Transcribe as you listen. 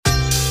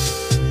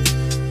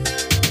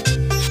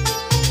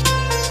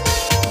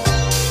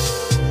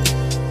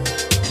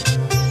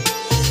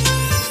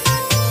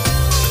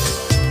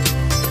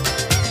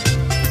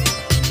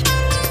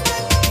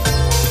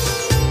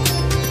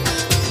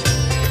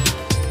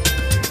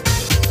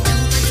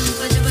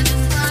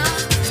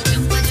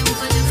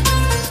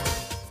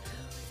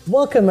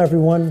Welcome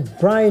everyone,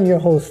 Brian your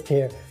host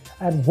here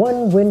at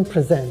OneWin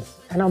Presents,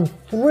 and I'm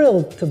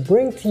thrilled to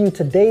bring to you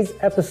today's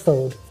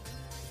episode.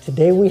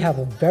 Today we have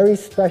a very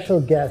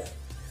special guest,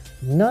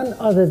 none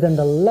other than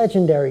the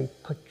legendary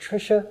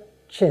Patricia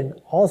Chin,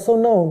 also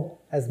known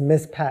as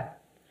Miss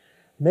Pat.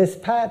 Miss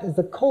Pat is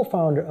the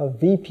co-founder of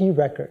VP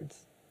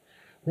Records.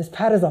 Miss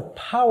Pat is a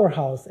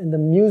powerhouse in the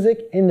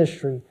music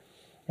industry,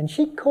 and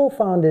she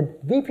co-founded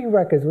VP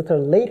Records with her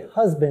late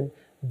husband,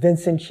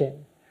 Vincent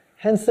Chin,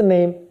 hence the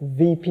name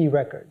VP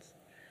Records.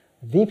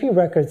 VP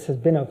Records has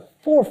been a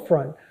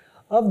forefront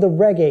of the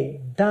reggae,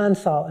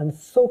 dancehall, and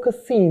soca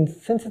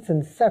scenes since its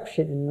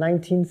inception in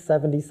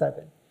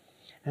 1977.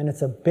 And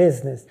it's a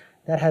business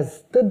that has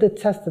stood the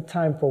test of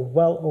time for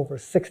well over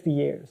 60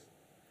 years.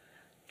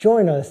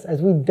 Join us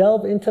as we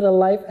delve into the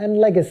life and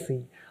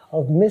legacy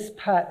of Miss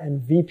Pat and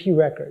VP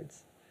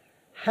Records.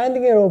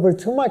 Handing it over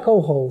to my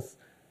co-host,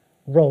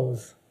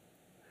 Rose,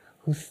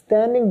 who's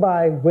standing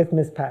by with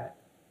Miss Pat.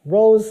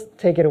 Rose,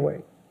 take it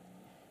away.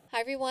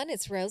 Hi everyone,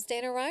 it's Rose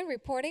Dana Ryan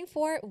reporting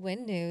for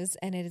Win News,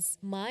 and it is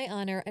my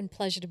honor and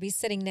pleasure to be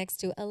sitting next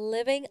to a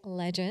living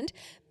legend,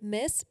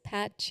 Miss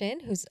Pat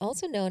Chin, who's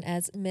also known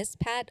as Miss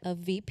Pat of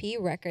VP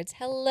Records.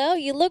 Hello,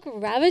 you look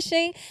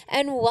ravishing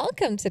and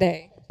welcome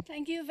today.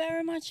 Thank you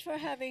very much for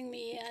having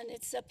me, and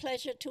it's a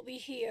pleasure to be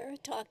here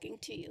talking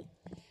to you.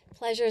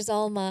 Pleasure is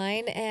all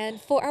mine. And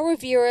for our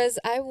viewers,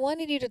 I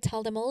wanted you to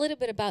tell them a little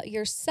bit about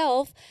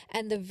yourself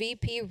and the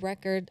VP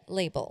record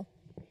label.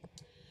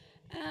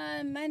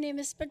 My name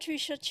is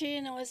Patricia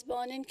Chin. I was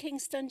born in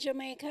Kingston,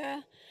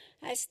 Jamaica.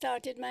 I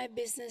started my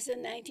business in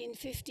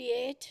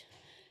 1958.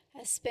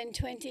 I spent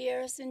 20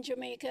 years in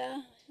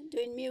Jamaica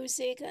doing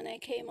music, and I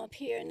came up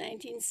here in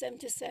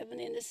 1977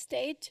 in the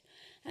state,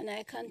 and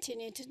I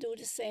continue to do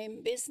the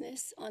same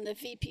business on the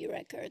VP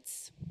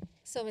Records.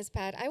 So, Ms.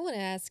 Pat, I want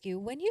to ask you,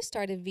 when you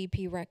started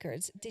VP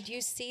Records, did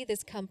you see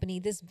this company,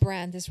 this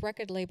brand, this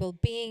record label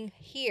being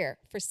here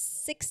for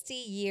 60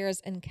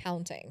 years and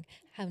counting?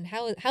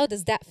 How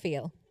does that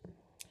feel?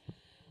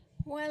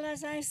 Well,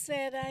 as I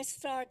said, I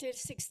started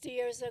 60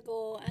 years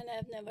ago, and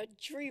I've never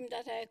dreamed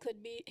that I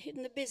could be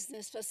in the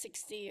business for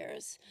 60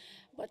 years.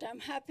 But I'm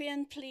happy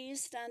and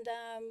pleased, and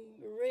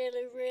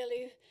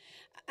really,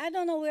 I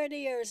don't know where the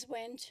years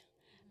went,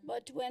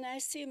 but when I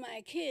see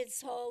my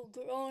kids, how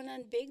grown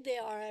and big they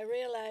are, I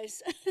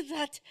realize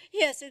that,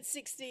 yes, it's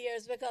 60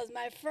 years, because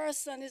my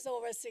first son is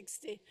over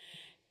 60.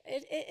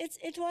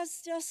 It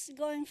was just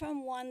going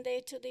from one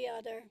day to the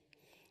other,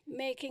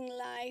 making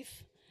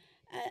life,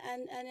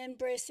 and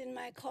embracing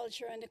my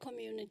culture and the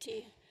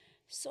community.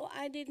 So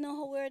I didn't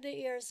know where the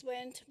years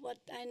went, but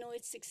I know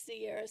it's 60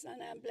 years,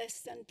 and I'm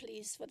blessed and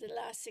pleased for the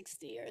last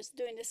 60 years,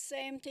 doing the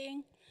same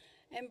thing,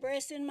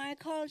 embracing my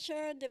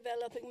culture,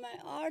 developing my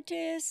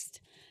artists,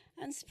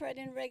 and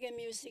spreading reggae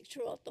music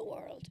throughout the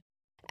world.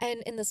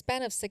 And in the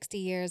span of 60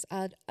 years,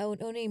 I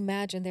would only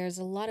imagine there's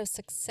a lot of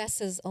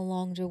successes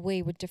along the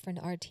way with different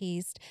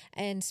artists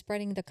and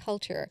spreading the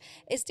culture.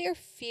 Is there a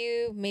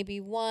few,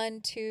 maybe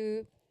one,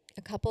 two,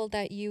 a couple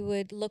that you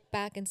would look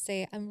back and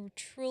say, I'm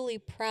truly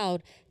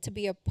proud to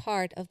be a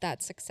part of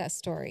that success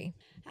story?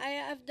 I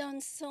have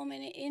done so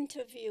many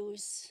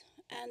interviews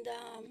and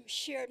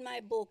shared my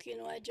book.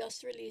 I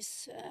just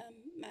released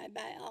my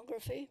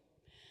biography,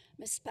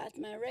 Miss Pat,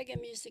 My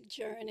Reggae Music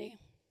Journey.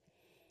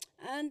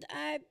 And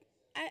I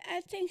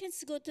think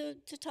it's good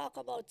to talk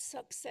about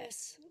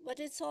success, but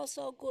it's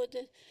also good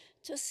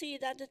to see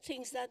that the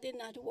things that did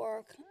not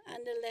work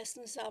and the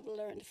lessons I've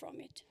learned from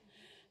it.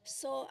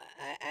 So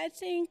I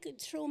think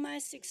through my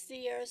 60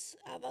 years,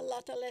 I have a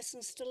lot of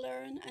lessons to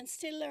learn and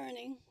still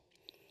learning.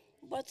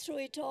 But through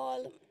it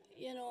all,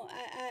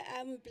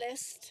 I'm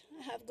blessed.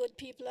 I have good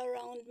people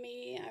around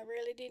me. I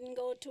really didn't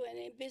go to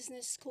any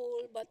business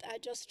school, but I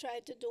just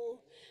tried to do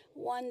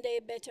one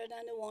day better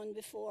than the one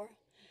before.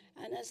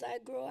 And as I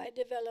grow, I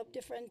develop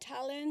different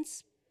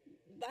talents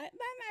by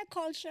my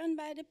culture and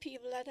by the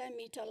people that I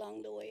meet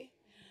along the way.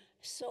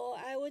 So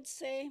I would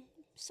say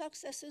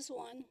success is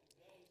one,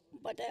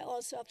 but I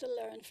also have to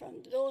learn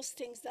from those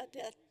things that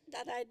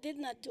I did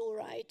not do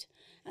right,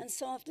 and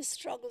some of the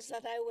struggles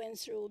that I went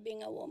through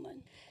being a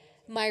woman.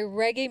 My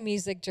reggae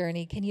music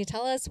journey. Can you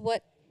tell us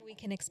what we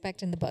can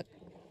expect in the book?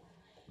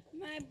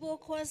 My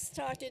book was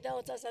started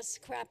out as a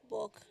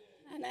scrapbook,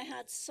 and I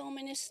had so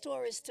many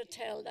stories to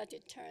tell that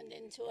it turned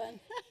into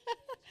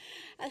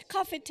a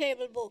coffee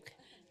table book,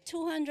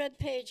 200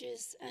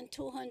 pages and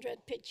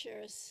 200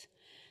 pictures.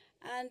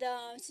 And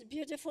it's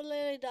beautifully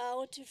laid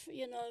out,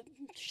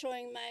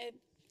 showing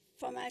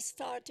from I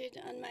started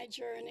on my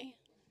journey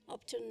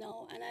up to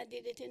now. And I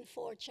did it in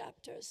 4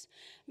 chapters.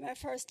 My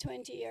first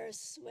 20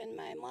 years when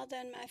my mother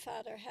and my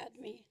father had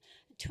me,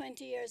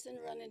 20 years in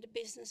running the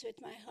business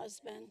with my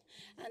husband,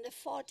 and the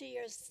 40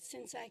 years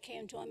since I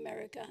came to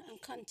America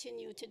and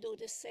continue to do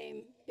the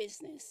same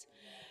business.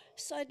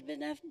 So it's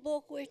been a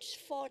book with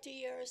 40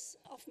 years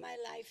of my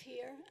life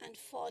here and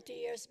 40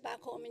 years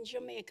back home in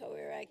Jamaica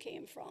where I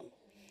came from.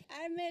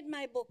 I made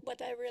my book,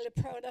 but I'm really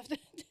proud of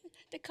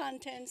the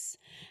contents.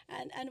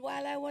 And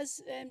while I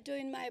was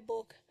doing my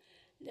book,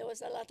 There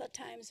was a lot of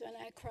times when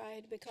I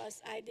cried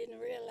because I didn't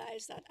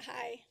realize that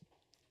I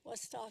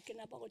was talking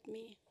about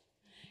me.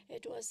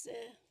 It was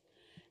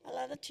a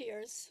lot of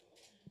tears,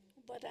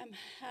 but I'm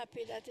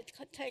happy that it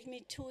could take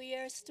me 2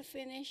 years to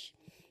finish,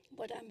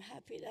 but I'm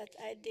happy that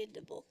I did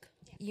the book.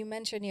 You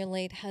mentioned your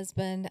late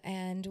husband,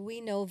 and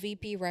we know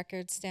VP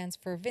Records stands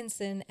for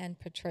Vincent and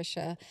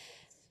Patricia.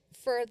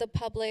 For the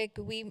public,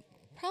 we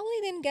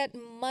probably didn't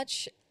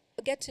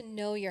get to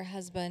know your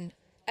husband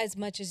as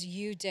much as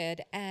you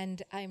did,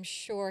 and I'm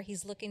sure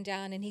he's looking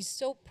down and he's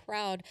so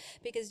proud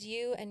because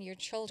you and your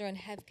children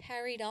have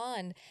carried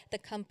on the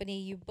company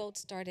you both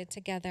started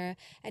together.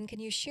 And can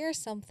you share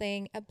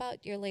something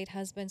about your late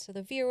husband so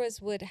the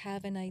viewers would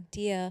have an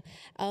idea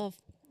of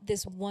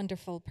this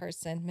wonderful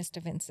person,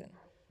 Mr. Vincent?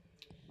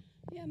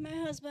 Yeah, my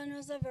husband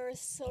was a very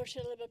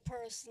sociable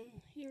person.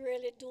 He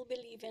really do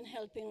believe in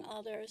helping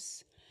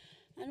others.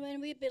 And when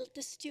we built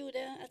the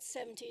studio at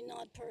 17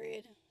 North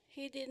Parade,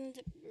 he didn't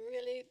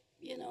really,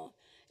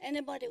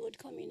 anybody would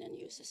come in and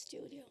use the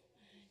studio.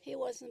 He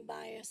wasn't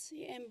biased.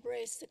 He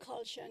embraced the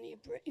culture and he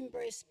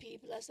embraced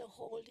people as a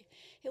whole.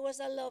 He was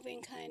a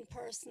loving, kind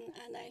person,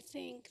 and I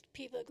think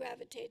people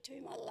gravitate to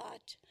him a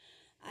lot.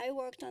 I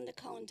worked on the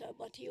counter,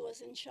 but he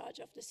was in charge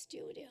of the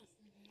studio.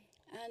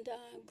 And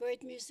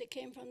great music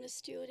came from the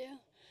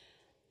studio.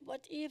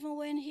 But even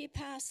when he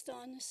passed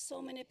on,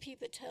 so many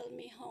people tell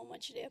me how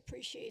much they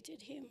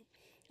appreciated him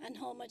and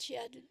how much he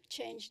had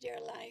changed their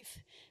life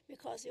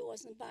because he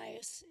wasn't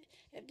biased.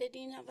 If they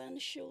didn't have any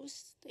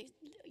shoes,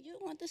 you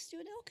want the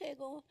studio? Okay,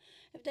 go.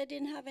 If they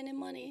didn't have any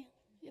money,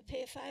 you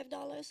pay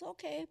 $5.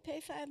 Okay, pay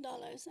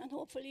 $5, and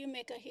hopefully you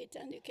make a hit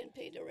and you can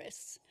pay the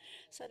rest.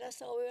 So that's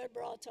how we were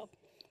brought up,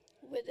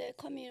 with the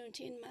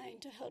community in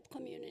mind, to help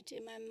community.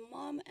 My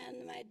mom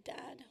and my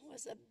dad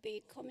was a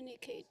big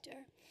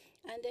communicator,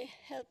 and they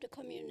helped the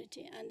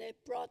community, and they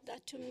brought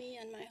that to me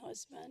and my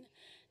husband,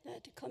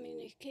 that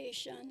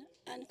communication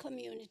and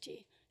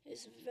community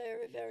is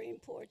very, very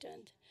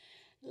important.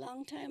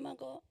 Long time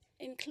ago,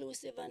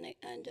 inclusive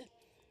and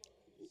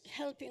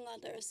helping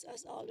others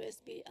has always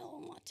been our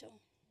motto.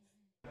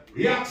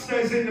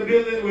 Youngsters in the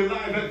building, we're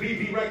live at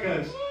VP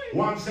Records,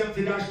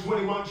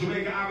 170-21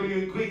 Jamaica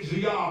Avenue in Queens,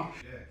 New York.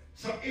 Yeah.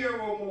 So here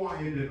what I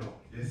want you to know.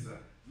 Yes, sir.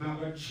 Now I'm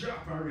going to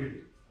drop a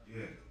rhythm.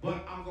 Yeah.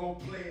 But I'm going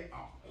to play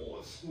an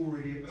old school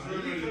rhythm,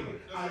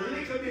 a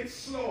little bit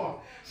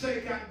slower, so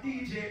you can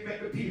DJ it, make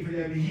the people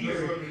them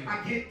hear it,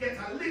 and get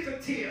a little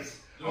taste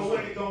of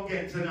what you're going to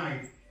get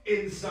tonight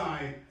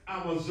inside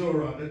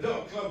Amazura, the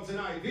Dub Club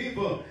tonight.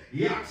 People,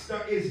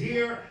 Youngster is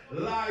here,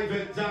 live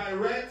and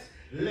direct.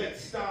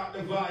 Let's start the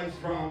vibes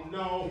from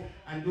now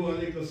and do a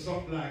little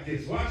something like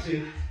this. Watch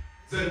it.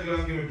 Say it,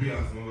 give me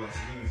Piazza, my boss.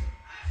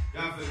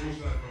 That's the bush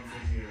light from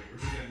here,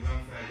 represent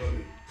alongside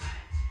Dolly.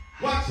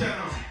 Watch it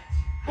now.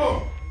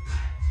 Boom.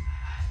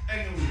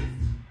 Anyways,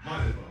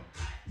 Malibu,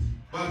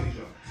 Bobby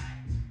John.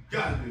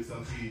 God lives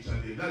a feature,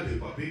 they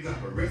lollipop, big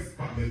like a rest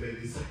from me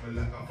belly, something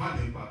like a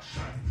funny back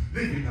shot.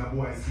 Living a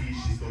boy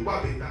species, the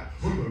wabbit that,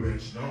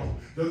 rich now,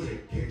 the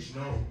get catch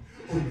now.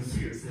 The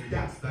swear say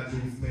that's the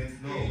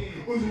losement now.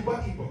 You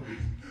are hypocrite,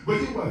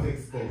 but you are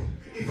vexed about.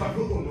 If I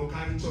don't no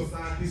can just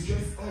start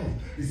distress on.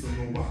 This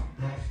don't know what,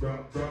 bra,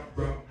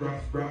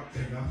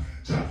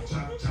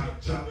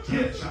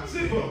 chop,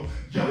 simple.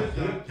 Yeah,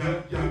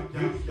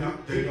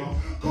 they know.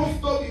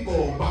 Custody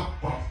ball,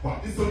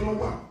 back. This don't know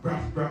what, bra.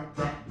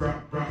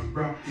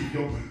 If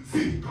you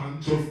see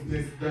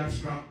consciousness that's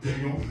trapped, then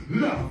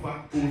you laugh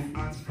at who's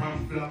hands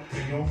from flap,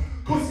 then you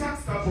cause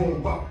that's the ball,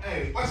 back.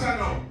 Hey, watch out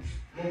now.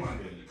 Woman,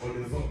 or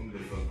there's something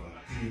that's up.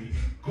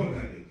 Come on,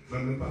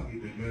 let me pack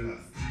it with me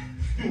last.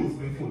 Use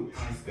my foot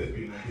and step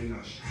in at the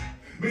nash.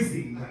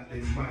 Missing that they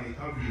might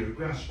have your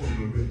crash on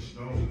the rich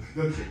now.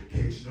 The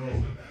catch now.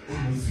 On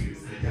the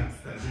serious, that's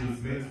that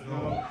lose mess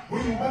now.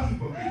 When you back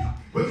it up,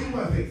 but you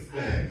are vexed.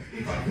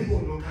 If I think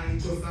on no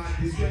kind, just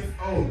not distress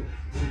out. On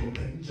no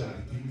enjoy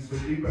things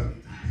with the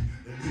gravity.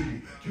 Then really,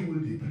 kill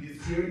the place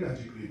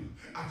periodically.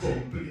 I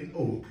complain,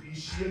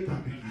 cliche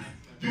topic is.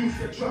 Use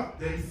the trap,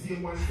 then see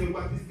one say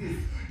what is this?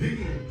 They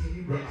don't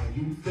Hebrew and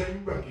use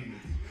them rocking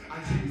it.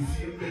 Until you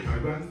see them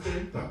veterans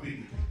then tapping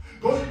it.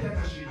 Go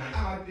international,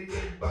 hard to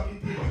get back in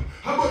it.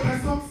 How about a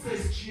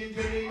success change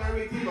your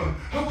narrative?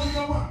 How about the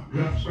one?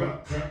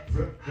 Rap.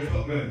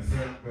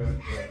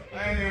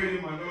 I ain't heard you,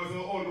 man. There was an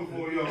old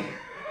before you.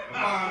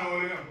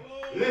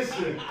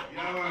 Listen.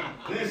 Yeah, man.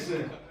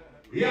 Listen.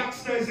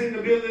 Youngsters in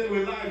the building,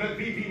 we're live at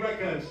VP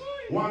Records,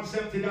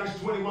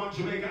 170-21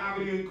 Jamaica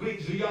Avenue in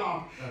Queens, New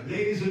York.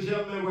 Ladies and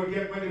gentlemen, we're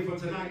getting ready for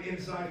tonight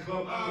inside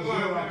Club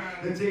Amazura,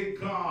 the thing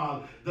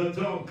called the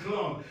Dub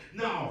Club.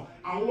 Now,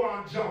 I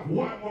want to drop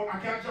one more. I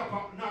can't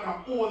drop another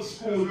old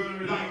school,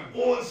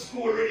 old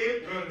school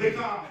rhythm, because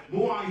I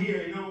want to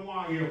hear, brother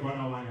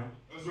Wanya.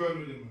 Let's run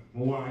with it, man. I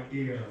want to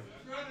hear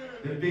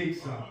the big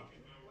song.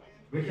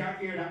 We can't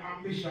hear the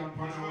ambition,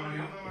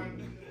 Panamania.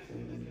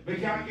 We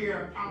can't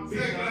hear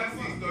ambition.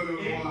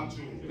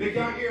 We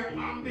can't hear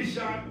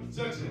ambition. And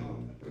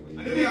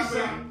the big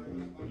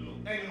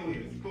song.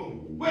 Anyways,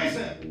 boom. Where's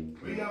it?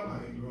 We are my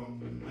drum.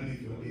 And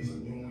if you're based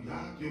in New York,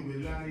 you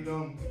will lie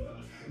down.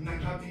 Not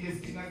a be a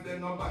skin and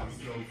then nobody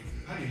slow.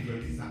 And if there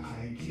is a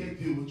eye gate,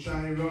 you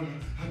try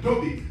run. A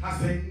dubby, I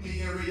send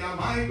me area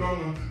my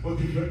gun. But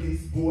if there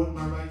is bone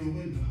marrow, you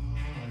will lie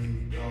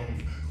down.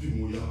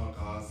 New York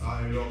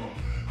asylum.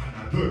 And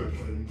a dirt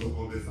when you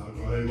go this and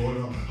drive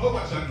on. How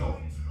much I know?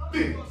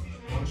 Big.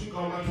 Once you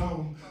come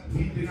down,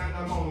 weeping at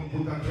the mound,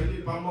 put a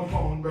credit on my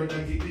phone,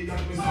 brother, give me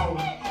that me sound.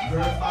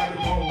 First by the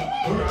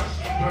pound, rush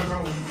the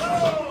ground.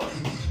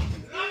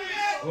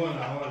 Hold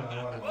on.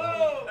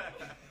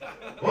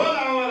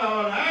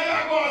 I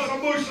got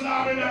some bush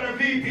lord in the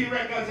VP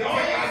records. Oh,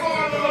 yeah, go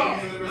on, son.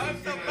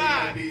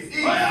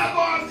 Oh, yeah, go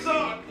on,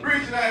 son.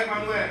 Preach life,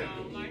 Manuel.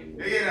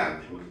 You hear that?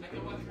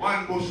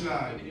 One bush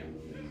lord.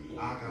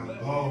 I can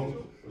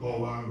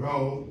go and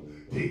roll.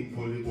 Think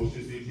for the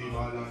bushes, city,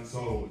 all and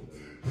soul.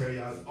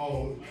 Prayers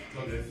out,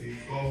 so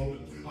blessings go.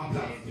 A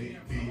plastic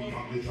beam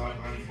from the track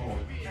and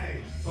phone.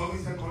 Hey, so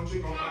it's a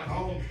country come back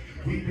home.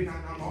 Weeping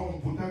and a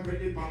moan, put a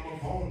credit on my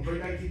phone.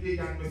 Brother, give it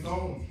and me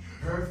sound.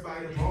 Earth by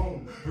the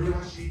pound,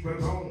 rush sheep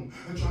around.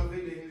 And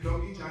traveling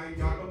luggage, I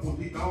gotta put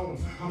it down.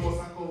 I must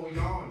a go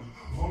on,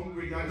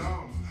 hungry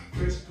alarm.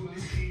 Fresh to the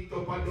street,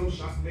 up a love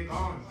shot me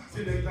gone.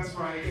 Select us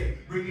Friday,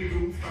 bring the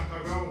roots back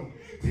around.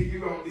 Pick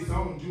around the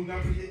sound, do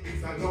not play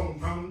things alone.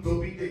 From the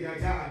big day,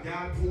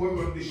 yard, pour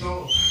on the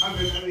show. And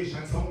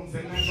revelation sounds,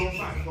 and I don't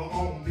find go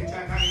home. Bitch,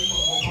 I can't even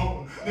go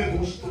home. Me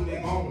push to the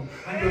bone.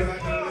 And there's a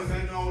tell me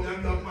say no,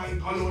 them love my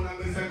cologne. And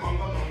me say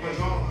conga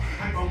jaw,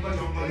 and conga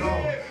jungle law.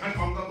 And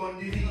conga bun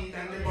the lead,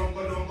 and the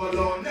conga jungle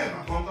law.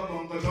 Never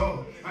conga jaw,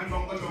 and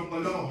conga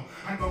jungle law.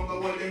 And conga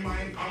what they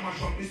mind, come and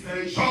shop me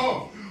station.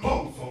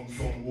 Oh,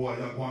 some boy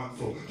I want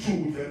so.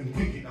 Shoot them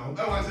wicked now.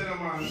 I watch them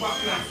man, what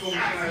class some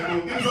can I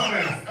do? Give some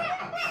else.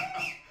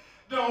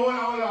 No,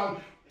 hold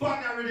on.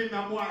 Partner rhythm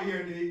I'm more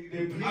here, the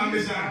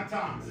please and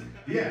thanks.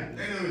 Yeah.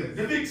 Anyway,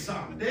 The big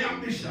song, the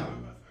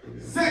ambition.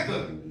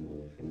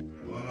 second.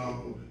 One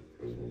on.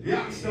 The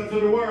youngster to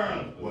the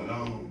world. One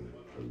on.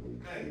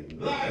 Hey.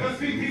 Live at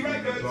VP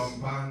Records.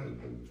 Jump on.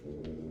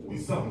 We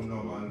sound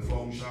no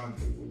malfunction.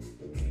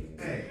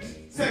 Hey.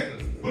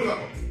 Second. Pull up.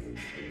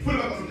 Pull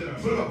up up there.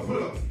 Pull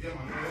up. Yeah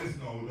man, listen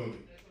now, look.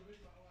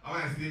 I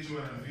want to stay true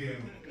and fear.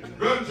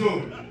 Run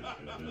through.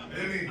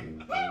 Amy.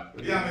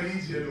 Yeah, man,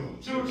 DJ though.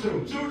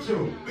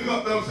 Choo. Big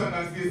up the option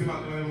and space him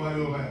out the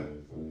money over here.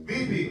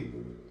 VP.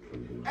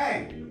 Hey.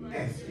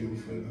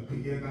 Excuse me, the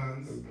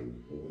pagans.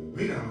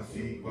 We don't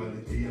seek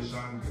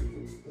validation.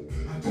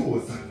 A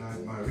toast and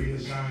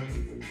admiration.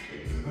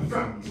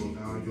 From you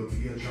now, your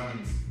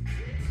patrons.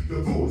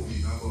 You're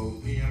boasting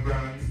about me and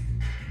brands.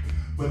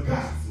 But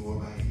God's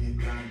over here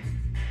plan.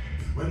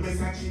 When we're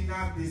searching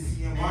up the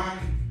same one,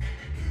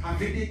 I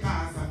think the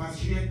cars of a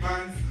straight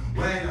pants.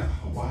 Well,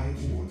 a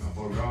white one, a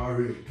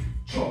Ferrari.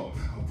 Sure,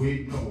 I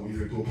wait now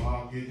here to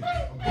park it.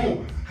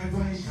 Boom, I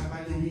buy Shabba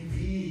Louis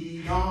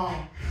Vuitton.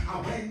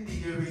 And when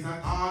there is a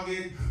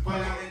target,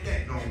 well, I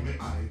get no me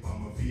eye on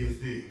my face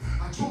day.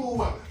 I true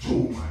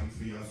minds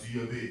me a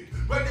CB.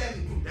 But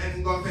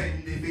then go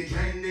send if it's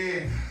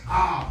trendy.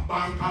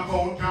 Bank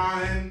account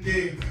are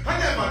empty. I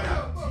never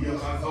doubt, here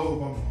was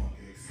over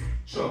markets.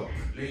 Sure,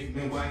 link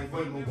me wife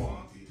when we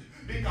want it.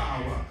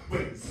 Because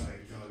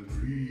website y'all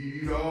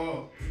read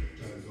up.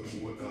 Just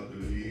what not the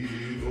lead.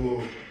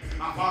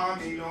 A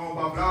farming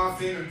over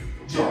blasting.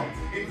 Jump,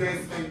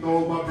 investment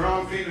over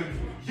browsing.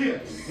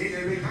 Yes, in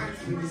every hands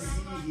with the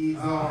seeds. We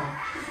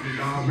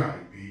not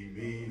right, be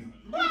mean.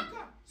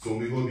 So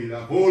we go be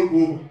the whole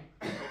boom.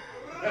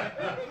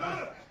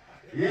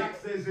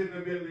 Youngsters in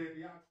the building.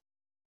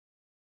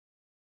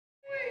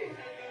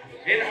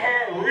 In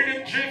her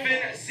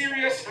rhythm-driven,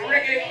 serious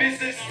reggae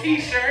business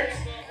t-shirts,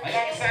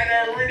 alongside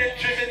her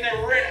rhythm-driven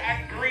red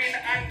and green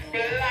and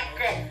black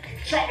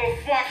trouble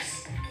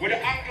fox with the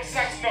ankle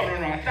socks. No,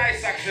 tie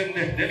socks them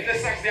the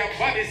socks, they are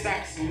body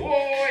socks.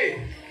 Whoa!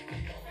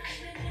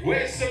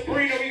 Where's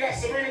Sabrina? We got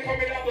Sabrina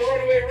coming down the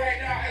roadway right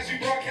now as we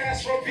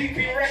broadcast from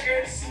VP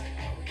Records.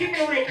 Keep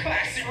it real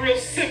classy, real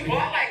simple.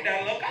 I like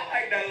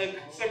that look,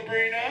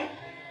 Sabrina.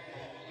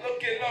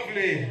 Looking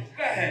lovely.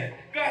 Go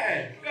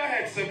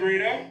ahead,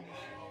 Sabrina.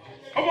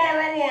 Come on,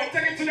 Ramon,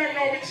 take it to them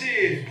now,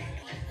 Chief.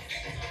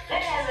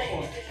 Come on,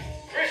 Ramon.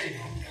 Ready?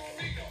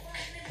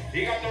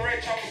 He got the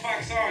red chopper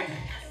box on.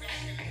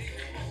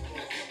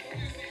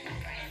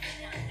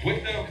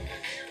 With the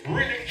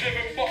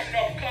rhythm-driven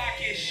button-up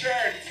khaki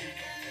shirt.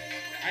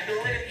 And the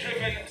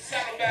rhythm-driven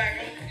saddlebag.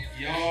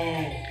 Yo.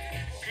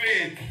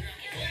 Clean.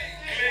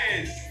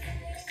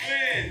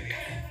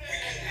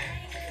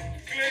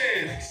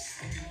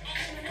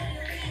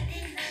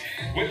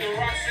 With the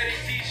Rocksteady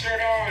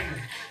t-shirt on.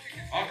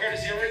 All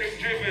courtesy of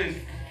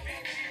rhythm-driven.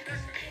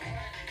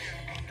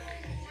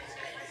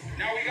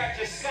 Now we got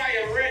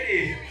Josiah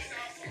ready.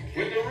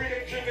 With the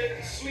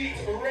rhythm-driven sweet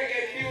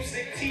reggae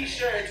music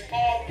t-shirt.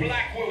 All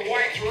black with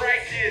white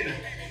writing.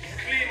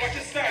 Clean, watch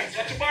your stunts.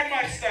 Watch your bad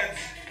man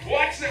stunts.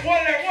 Watch them.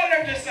 Hold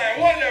them, Josiah.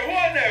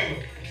 Hold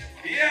them.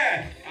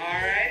 Yeah.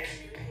 Alright.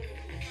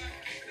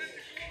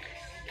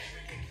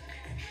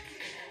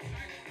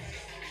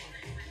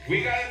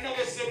 We got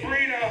another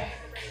Sabrina.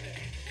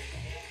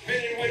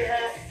 fitted with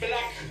her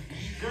black,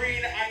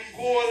 green, and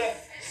gold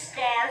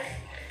scarf.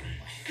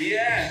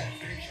 Yeah.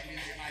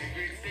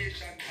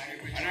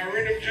 And her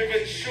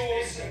rhythm-driven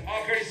shoes,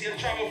 all courtesy of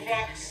Travel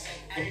Fox,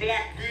 the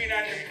black, green,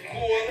 and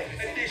gold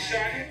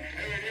edition.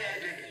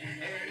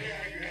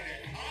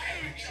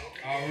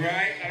 All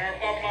right, and our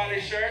Bob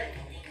Marley shirt.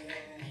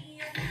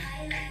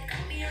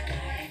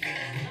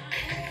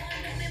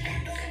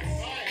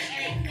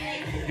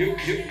 You.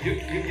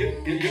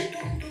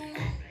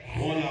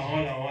 Hold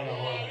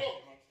on.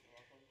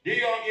 New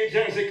York, New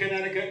Jersey,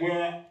 Connecticut,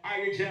 we're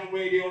Irish Jam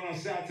Radio on a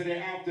Saturday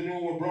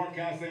afternoon. We're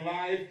broadcasting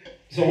live.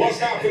 So what's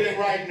happening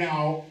right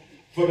now,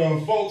 for the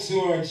folks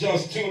who are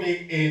just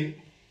tuning in,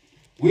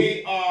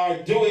 we are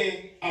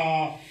doing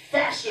a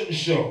fashion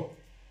show,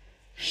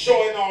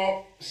 showing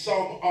off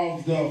some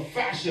of the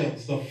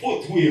fashions, the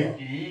footwear,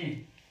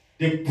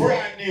 the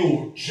brand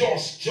new,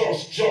 just drop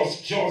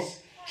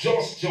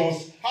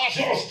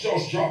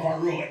a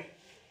road.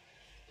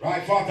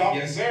 Right, Fata?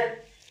 Yes, sir.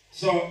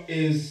 So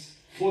is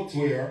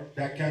footwear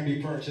that can be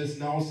purchased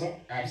now, sir?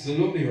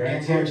 Absolutely,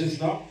 right. Can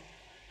purchased now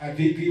at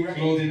VP Records?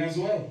 Clothing as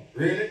well.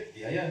 Really?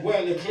 Yeah.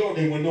 Well, the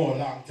clothing we know a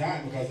long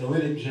time because the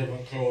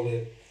rhythm-driven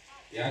clothing.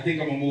 Yeah, I think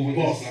I'm gonna move with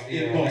Boss, this.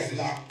 it was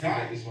long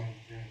time. This one.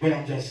 Yeah. But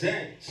I'm just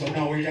saying, so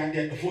now we can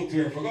get the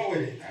footwear for go with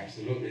it.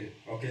 Absolutely.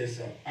 Okay,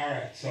 sir. All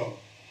right, so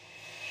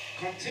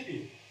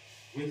continue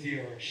with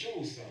your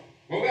show, sir.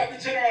 Well, we have the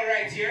general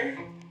right here.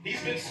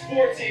 He's been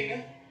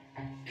sporting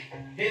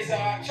his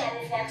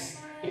Travel Fox,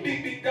 the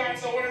big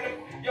dancer. One of the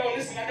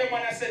listen, them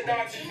man I said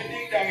dancing for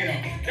ding dong, you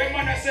know. Them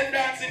man I said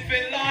dancing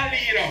for lolly,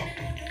 you know.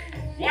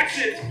 Watch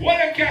it. What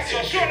them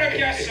Castro? Show them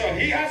Castro.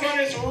 He has on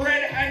his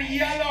red and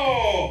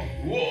yellow.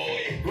 Whoa.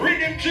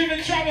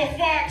 Rhythm-driven Travel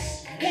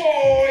Fox.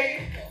 Whoa.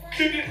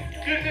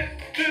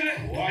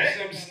 Watch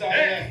them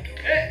style.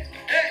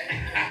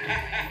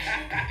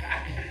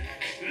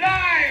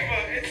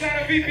 Live! It's on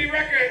a VP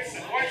Records,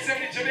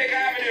 170 Jamaica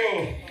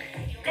Avenue.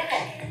 Come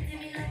on.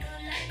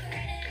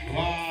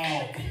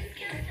 Wow.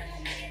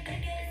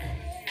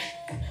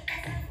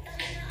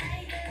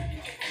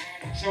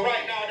 So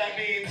right now that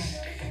means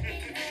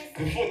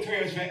the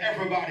footwear is for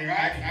everybody,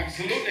 right?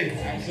 Absolutely. The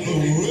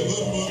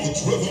rhythm of the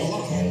driven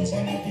line.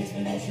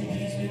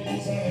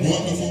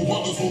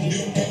 Wonderful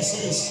new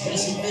pieces,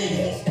 yes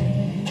indeed.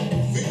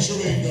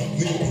 Featuring the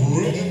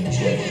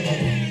rhythm-driven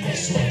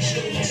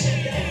sweatshirts,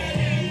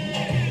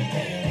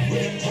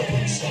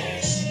 rhythm-driven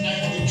socks,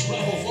 and the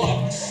Travel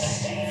Fox.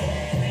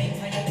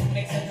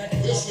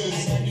 This is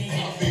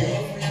Mafia.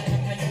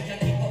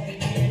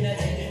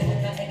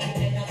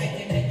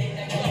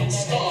 Black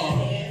Star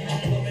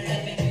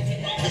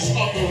is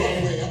on the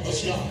runway of the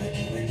sky.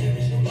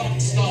 Black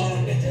Star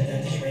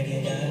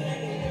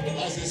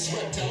has his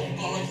sweat down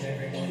on,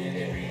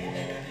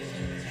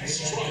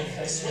 striped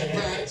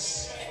sweatpants.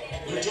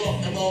 We're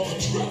talking about the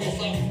Travel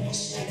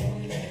Fox,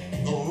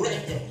 the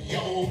red,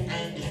 yellow,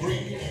 and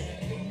green.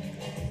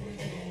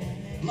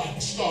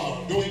 Black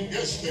Star doing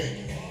his thing.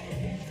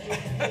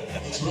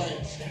 That's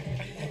right.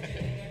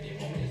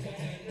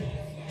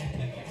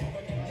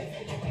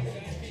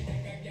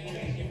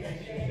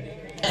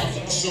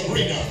 And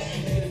Sabrina,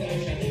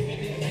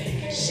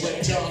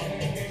 sweat down,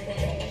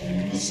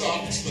 the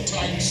socks, the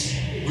tights.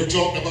 We're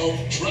talking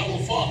about Travel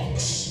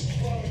Fox.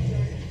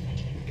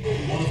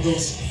 One of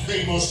those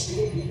famous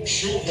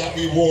shoes that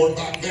we wore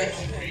back then.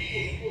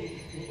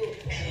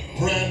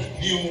 Brand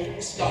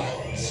new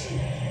styles.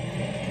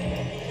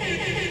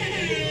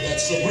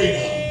 That's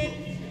Sabrina.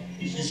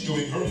 She's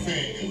doing her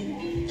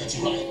thing. That's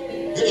right.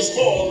 It is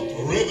called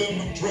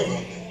Rhythm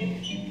Driven.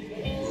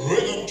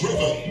 Rhythm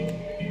Driven.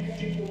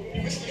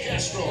 Mr.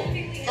 Castro,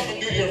 come and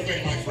do your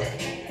thing, my friend.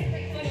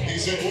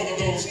 He's in one of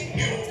those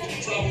new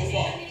Travel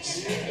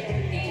Fox.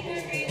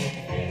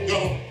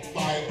 Done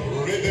by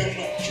Rhythm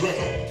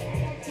Driven.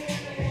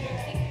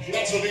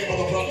 That's the name of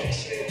the product.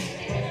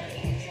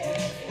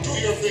 Do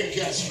your thing,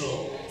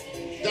 Castro.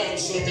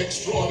 Dancer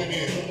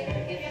extraordinaire.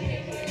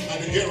 And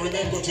again,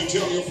 remember to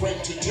tell your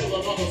friend to tell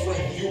another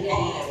friend you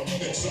are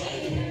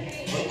inside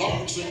the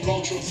Arts and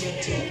Cultural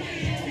Center.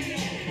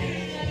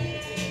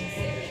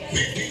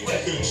 VP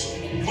Records,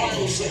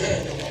 miles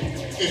ahead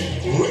in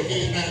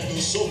reggae and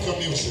soca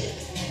music.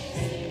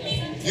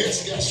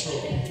 Yes, Castro,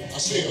 I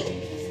see you.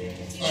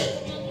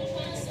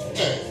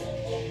 Hey,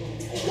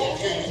 a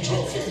walking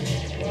trophy.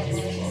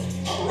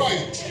 All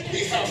right, we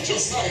have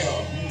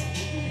Josiah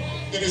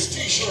in his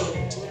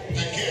t-shirt.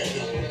 Again,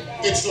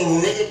 it's a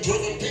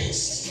rhythm-driven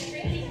piece.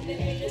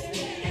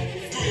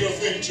 Do your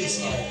thing,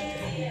 Josiah.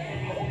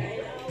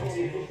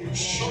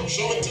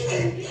 Show it to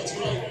them. That's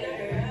right.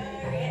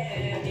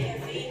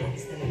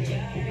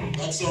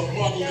 That's our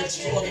model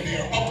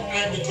extraordinaire, up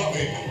and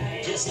coming,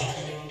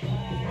 Josiah.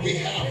 We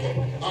have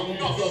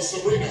another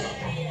Sabrina.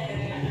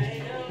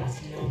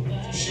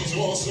 She's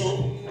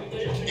also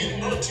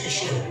in her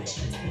t-shirt,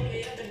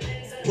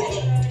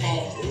 product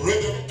of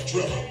Rhythm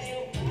Driven.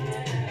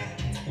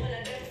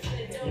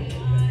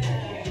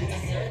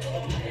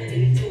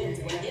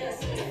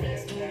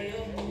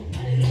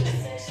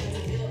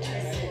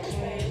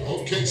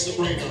 Okay,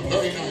 Sabrina,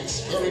 very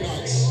nice, very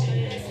nice.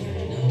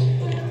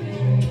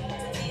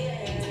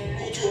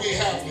 Who do we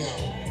have now?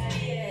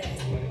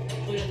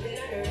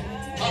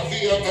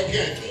 Avia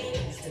again,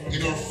 in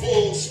her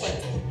full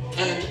sweat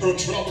and her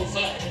trouble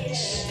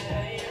fans.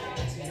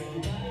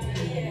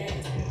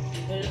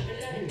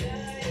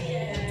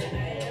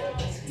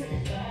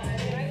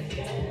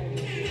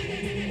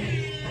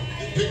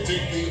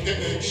 Depicting the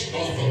image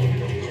of the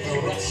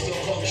Rasta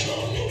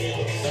culture.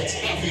 That's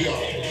Avia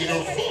in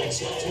her full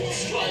sweat with a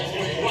stripe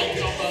going right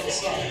down by the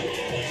side.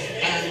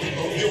 And a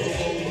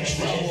beautiful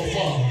travel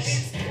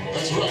fox.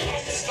 That's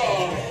right,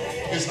 Star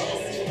is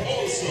out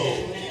also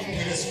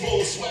in his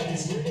full sweat.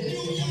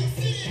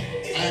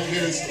 And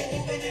his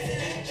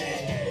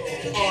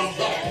arm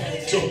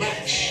back to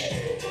match.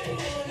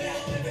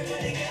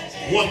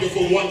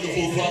 Wonderful,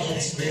 wonderful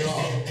products they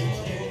are.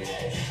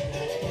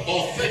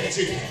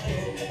 Authentic,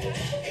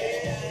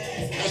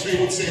 as we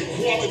would say,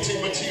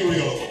 quality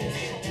material.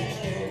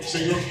 So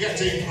you're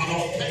getting an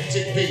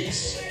authentic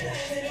piece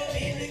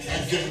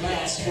and can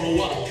last for a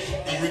while.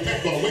 And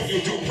remember, when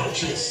you do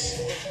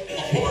purchase,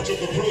 a part of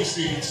the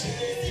proceeds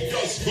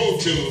does go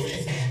to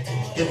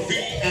the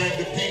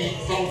V&P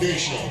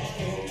Foundation.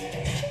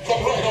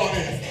 Come right on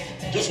in.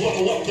 Just want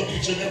to welcome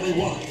each and every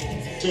one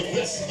to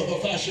this of a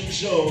fashion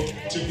show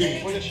to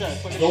be.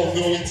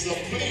 Although it's a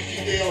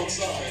bleaky day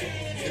outside,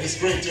 it is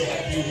great to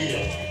have you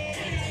here.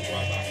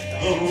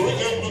 The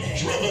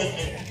rhythm-driven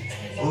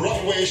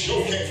runway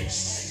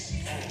showcase.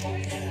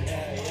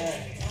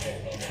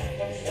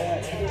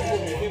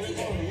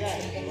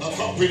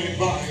 Accompanied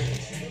by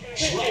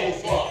Travel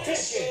Fox.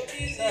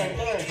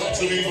 That's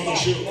the name of the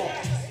show.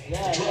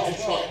 Travel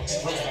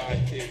Fox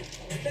brand.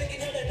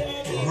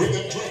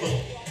 Rhythm-driven.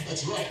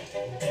 That's right.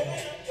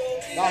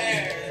 Got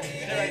it.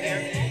 Is it right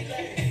there?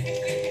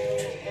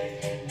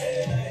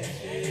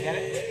 Get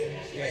it?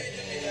 Yeah.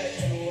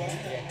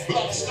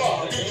 Black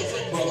Star, do your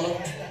thing, brother.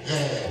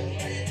 Yeah.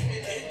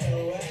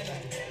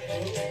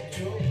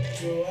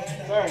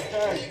 Turn.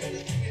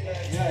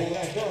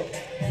 Yeah, good.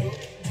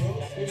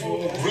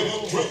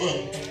 Rhythm driven.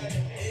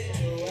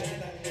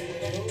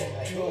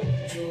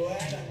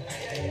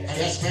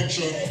 And as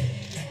mentioned,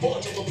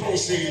 part of the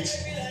proceeds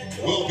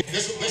will be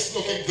this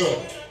looking good.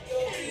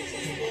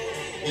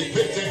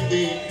 Depicting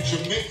the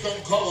Jamaican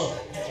color.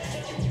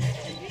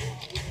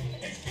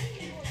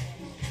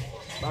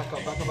 Back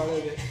up a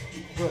little bit.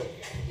 Good.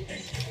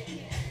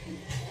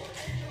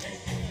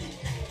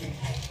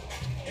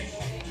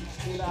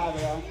 Still have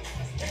it, huh?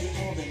 Keep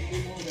moving.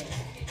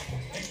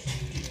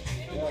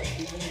 Yeah,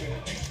 keep moving.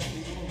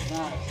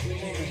 Nice, keep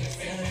moving.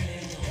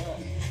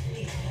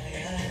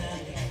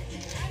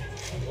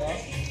 Yeah.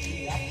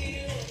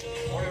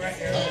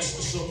 That's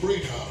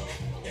Sabrina.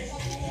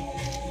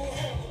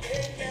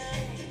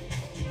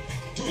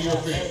 Do your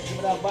thing. Give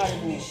me that body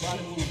move. Side.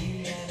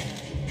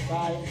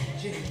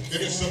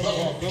 It is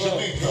about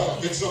Jamaica.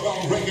 It's about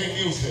reggae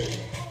music.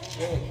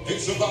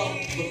 It's about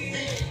the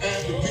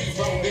V&P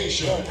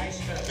Foundation.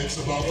 It's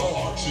about the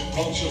Arts and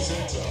Culture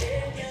Center.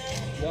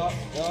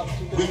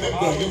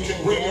 Remember, you can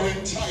bring your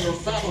entire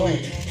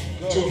family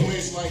to a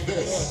place like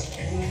this.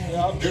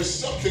 There's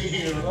something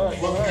here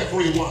for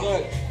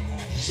everyone.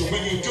 So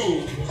when you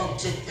do come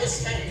to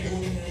this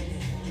end,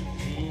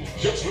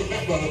 just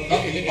remember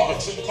that the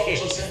Arts and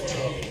Culture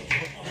Center.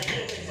 And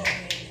here we come.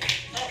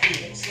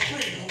 Abby,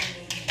 Sabrina,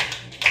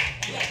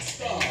 Black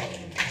Star,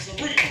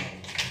 Sabrina,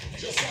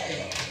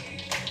 Josiah,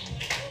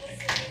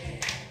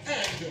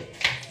 and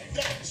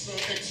dancer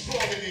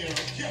extraordinaire,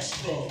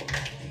 Castro.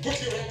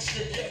 Put your hands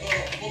together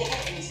for the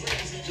buttons,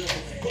 ladies and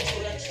gentlemen. Put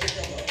your hands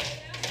together.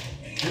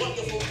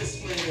 Wonderful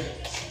display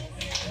dance.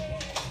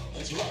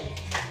 That's right.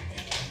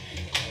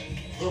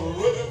 The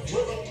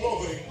rhythm-driven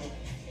clothing,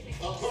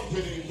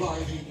 accompanied by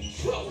the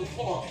travel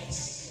parts.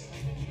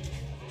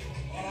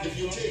 If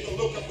you take a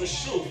look at the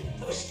shoe,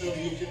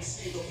 personally, you can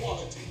see the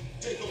quality.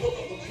 Take a look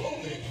at the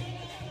clothing,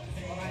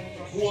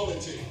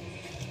 quality.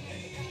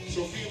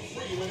 So feel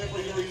free whenever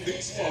you're in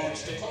these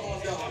parts to come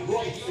on down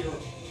right here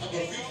at the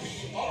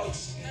VP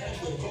Arts and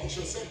the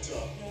Culture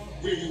Center,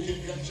 where you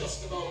can get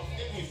just about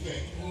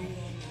anything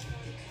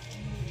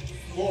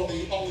for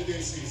the holiday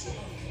season.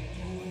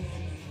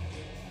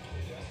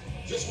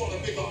 Just want to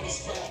pick up this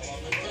fact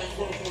and thank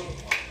her for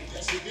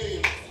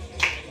yesterday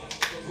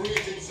for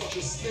creating such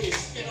a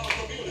space in our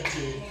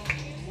community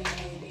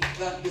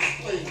that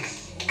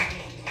displays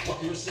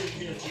what you're seeing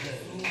here today.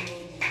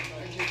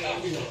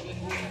 Avia,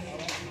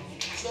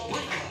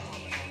 Sabrina,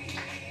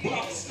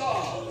 Black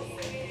Star,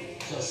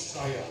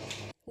 Josiah.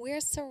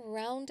 We're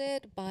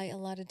surrounded by a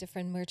lot of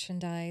different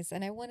merchandise,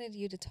 and I wanted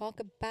you to talk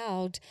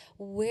about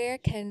where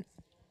can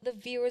the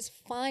viewers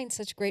find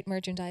such great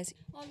merchandise.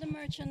 All the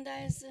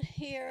merchandise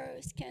here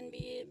can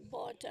be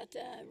bought at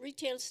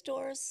retail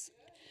stores,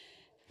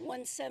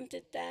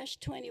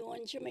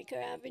 170-21 Jamaica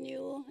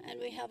Avenue, and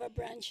we have a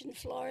branch in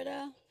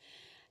Florida.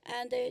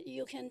 And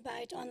you can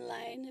buy it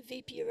online,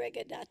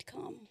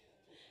 vpreggae.com.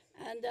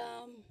 And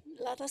a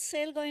lot of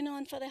sale going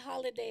on for the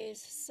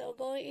holidays. So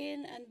go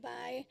in and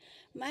buy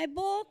my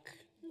book,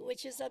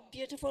 which is a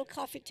beautiful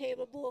coffee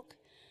table book.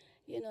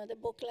 You know, the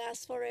book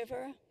lasts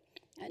forever.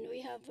 And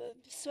we have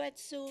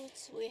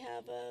sweatsuits, we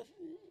have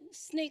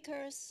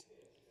sneakers,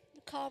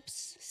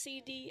 cups,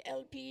 CD,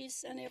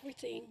 LPs, and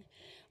everything.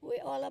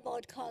 We're all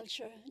about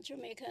culture,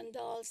 Jamaican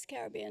dolls,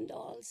 Caribbean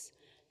dolls.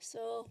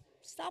 So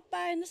stop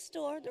by in the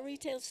store, the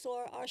retail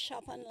store, or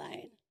shop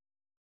online.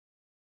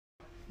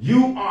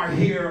 You are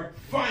here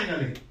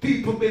finally.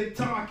 People been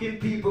talking,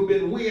 people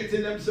been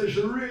waiting. Them say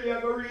she really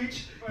ever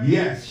reach.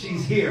 Yes,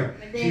 she's here.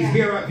 She's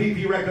here at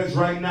VP Records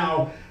right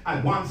now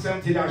at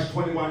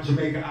 170-21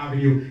 Jamaica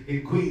Avenue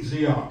in Queens,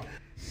 New York.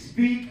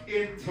 Speak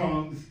in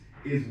Tongues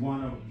is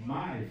one of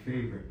my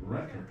favorite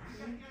records.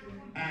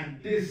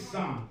 And this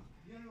song,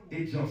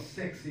 it's just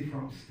sexy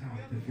from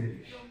start to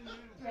finish.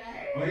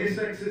 Right? Oh, you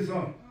sexy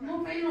song?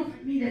 No, but you know,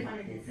 me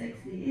definitely it's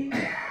sexy.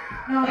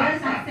 No,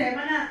 that's not fair.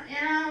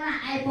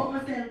 I put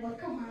myself, but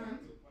come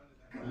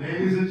on.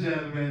 Ladies and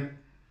gentlemen,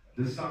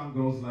 the song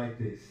goes like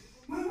this.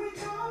 When we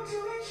talk to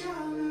each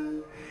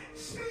other,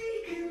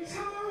 speak in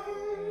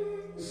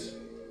tongues.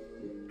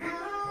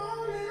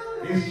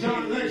 It's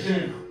John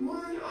Legend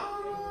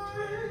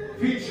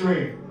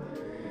featuring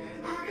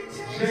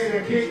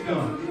Shada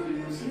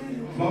Kingdom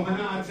from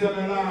Manat Tell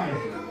a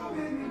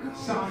Lie.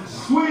 Sounds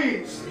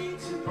sweet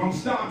from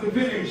start to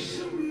finish.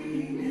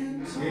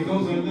 It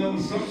goes a little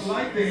something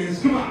like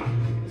this. Come on.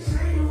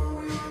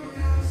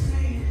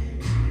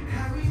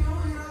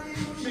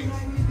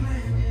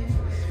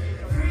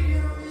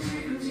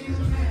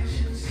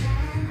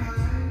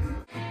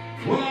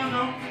 Well, I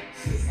know.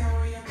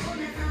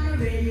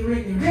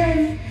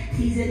 Ready,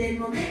 teaser then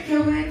will make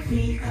your work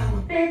feel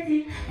come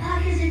petty.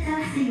 Package it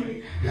and seal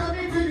it, love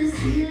it to the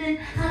ceiling.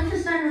 I'm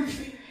just trying to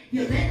see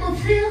you make me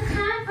feel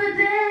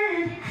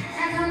confident.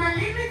 Like I'm a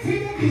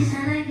limited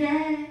edition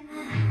again.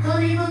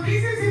 Don't even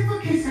business if I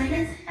kiss I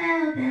get to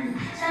help them.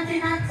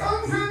 Shouting my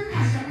tongues and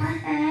mash up my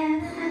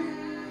head.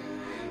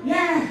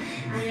 Yeah,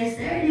 and you're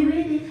sturdy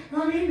with it,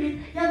 no limit.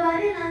 Your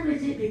body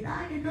language, it be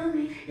talking to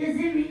me, you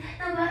see me.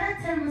 Now gotta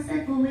tell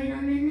myself, oh wait a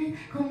minute,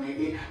 come with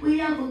it. We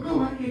have to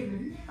go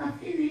again, never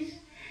finish.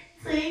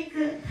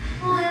 Twinkle,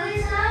 when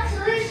we talk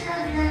to each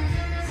other.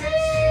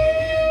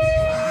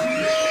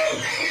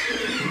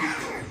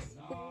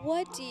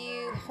 What do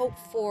you hope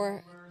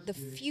for the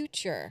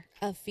future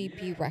of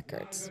VP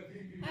Records?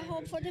 I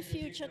hope for the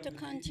future to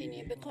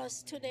continue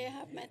because today I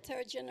have my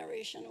third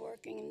generation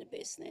working in the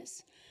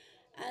business.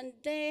 And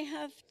they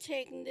have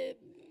taken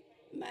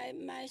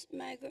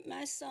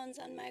my sons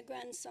and my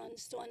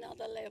grandsons to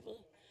another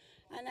level.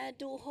 And I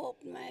do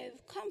hope my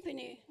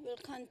company will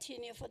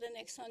continue for the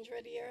next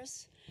 100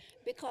 years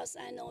because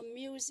I know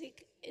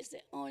music is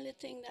the only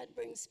thing that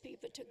brings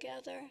people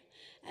together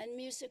and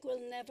music will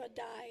never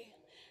die.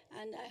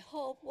 And I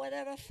hope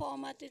whatever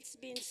format it's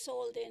being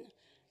sold in,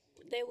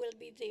 they will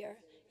be there.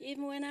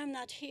 Even when I'm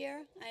not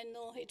here, I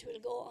know it will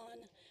go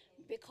on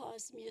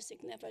because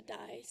music never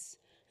dies.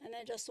 And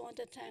I just want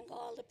to thank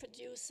all the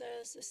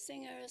producers, the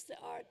singers, the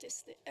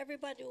artists,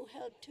 everybody who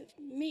helped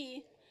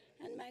me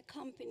and my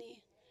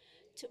company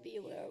to be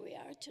where we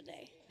are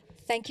today.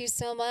 Thank you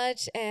so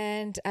much,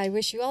 and I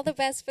wish you all the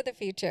best for the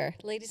future.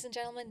 Ladies and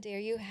gentlemen, there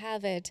you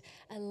have it.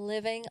 A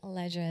living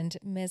legend,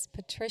 Miss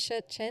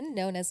Patricia Chin,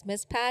 known as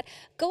Miss Pat.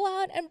 Go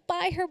out and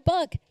buy her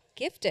book,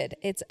 Gifted.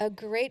 It's a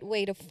great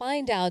way to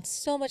find out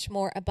so much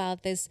more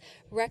about this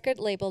record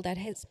label that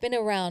has been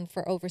around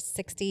for over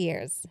 60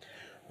 years.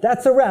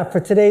 That's a wrap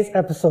for today's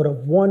episode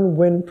of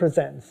OneWin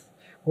Presents,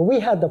 where we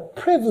had the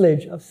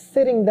privilege of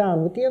sitting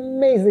down with the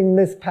amazing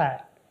Miss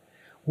Pat.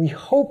 We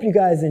hope you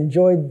guys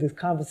enjoyed this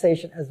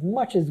conversation as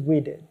much as we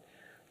did.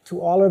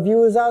 To all our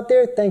viewers out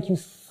there, thank you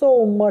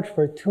so much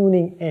for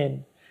tuning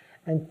in.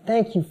 And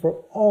thank you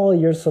for all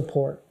your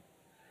support.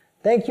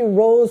 Thank you,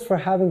 Rose, for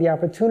having the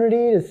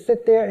opportunity to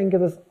sit there and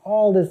give us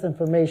all this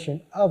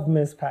information of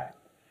Miss Pat.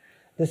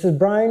 This is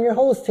Brian, your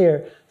host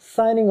here,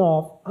 signing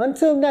off.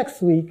 Until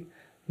next week,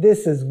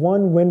 this is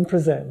OneWin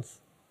Presents.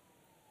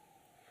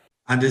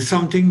 And it's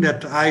something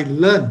that I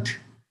learned.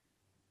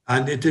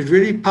 And it is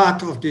really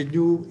part of the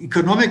new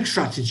economic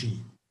strategy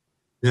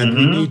that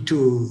we need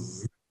to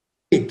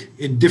create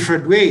in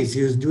different ways.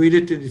 He was doing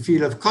it in the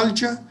field of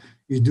culture,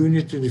 he's doing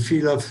it in the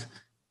field of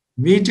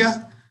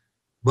media,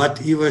 but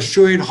he was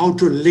showing how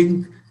to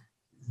link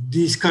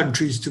these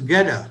countries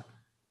together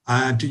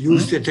and to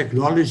use the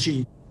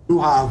technology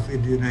you have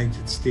in the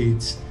United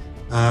States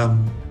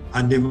and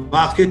the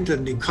market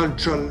and the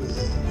cultural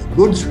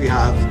goods we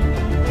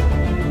have.